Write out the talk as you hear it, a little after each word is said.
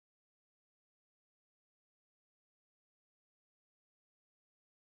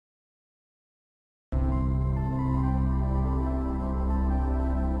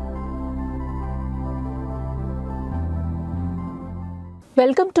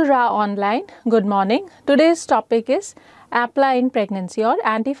Welcome to Raaonline. Good morning. Today's topic is APLA in pregnancy or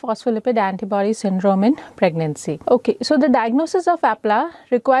antiphospholipid antibody syndrome in pregnancy. Okay, so the diagnosis of APLA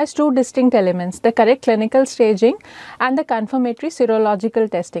requires two distinct elements, the correct clinical staging and the confirmatory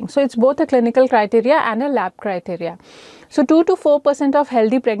serological testing. So it's both a clinical criteria and a lab criteria. So 2 to 4% of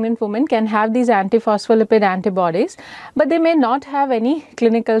healthy pregnant women can have these antiphospholipid antibodies, but they may not have any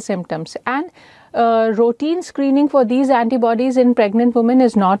clinical symptoms, and routine screening for these antibodies in pregnant women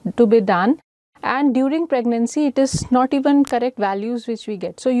is not to be done, and during pregnancy it is not even correct values which we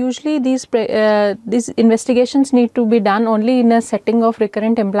get. So usually these investigations need to be done only in a setting of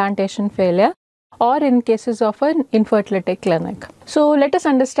recurrent implantation failure or in cases of an infertility clinic. So let us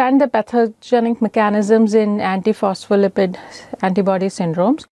understand the pathogenic mechanisms in antiphospholipid antibody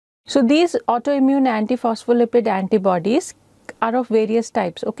syndromes. So these autoimmune antiphospholipid antibodies are of various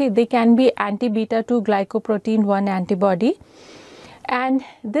types. Okay, they can be anti-beta-2 glycoprotein 1 antibody, and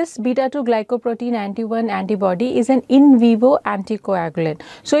this beta-2 glycoprotein anti-1 antibody is an in vivo anticoagulant.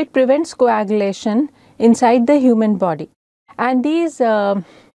 So it prevents coagulation inside the human body, and these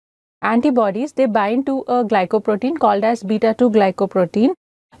antibodies, they bind to a glycoprotein called as beta-2 glycoprotein,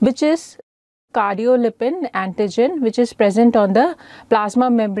 which is cardiolipin antigen, which is present on the plasma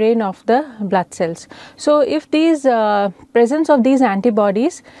membrane of the blood cells. So if these presence of these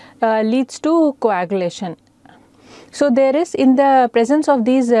antibodies leads to coagulation, so there is, in the presence of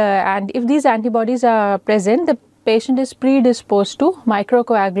these and if these antibodies are present, the patient is predisposed to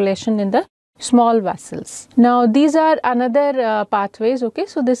microcoagulation in the small vessels. Now these are another pathways. Okay,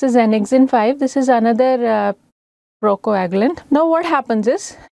 so this is annexin 5, this is another procoagulant. Now what happens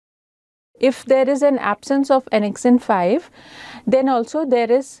is, if there is an absence of annexin 5, then also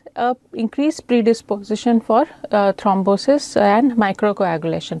there is a increased predisposition for thrombosis and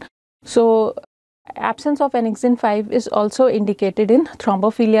microcoagulation. So absence of annexin 5 is also indicated in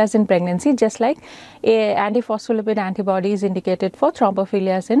thrombophilias in pregnancy, just like a antiphospholipid antibody is indicated for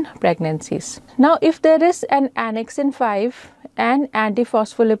thrombophilias in pregnancies. Now if there is an annexin 5 and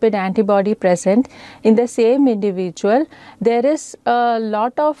antiphospholipid antibody present in the same individual, there is a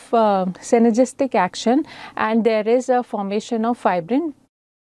lot of synergistic action, and there is a formation of fibrin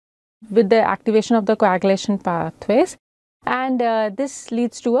with the activation of the coagulation pathways, and this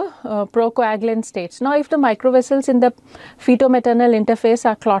leads to a procoagulant states. Now if the microvessels in the feto-maternal interface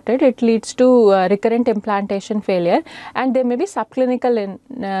are clotted, it leads to recurrent implantation failure, and there may be subclinical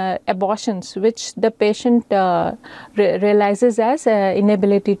abortions which the patient realizes as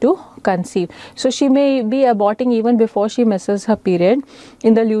inability to conceive. So she may be aborting even before she misses her period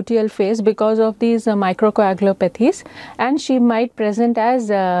in the luteal phase because of these microcoagulopathies, and she might present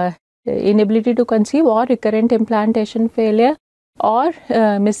as inability to conceive or recurrent implantation failure or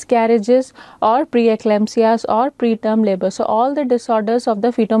miscarriages or preeclampsias or preterm labor. So all the disorders of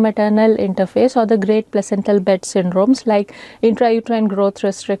the feto-maternal interface or the great placental bed syndromes like intrauterine growth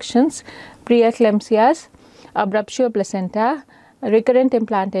restrictions, preeclampsias, abruptio placenta, recurrent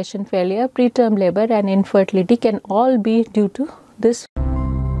implantation failure, preterm labor and infertility can all be due to this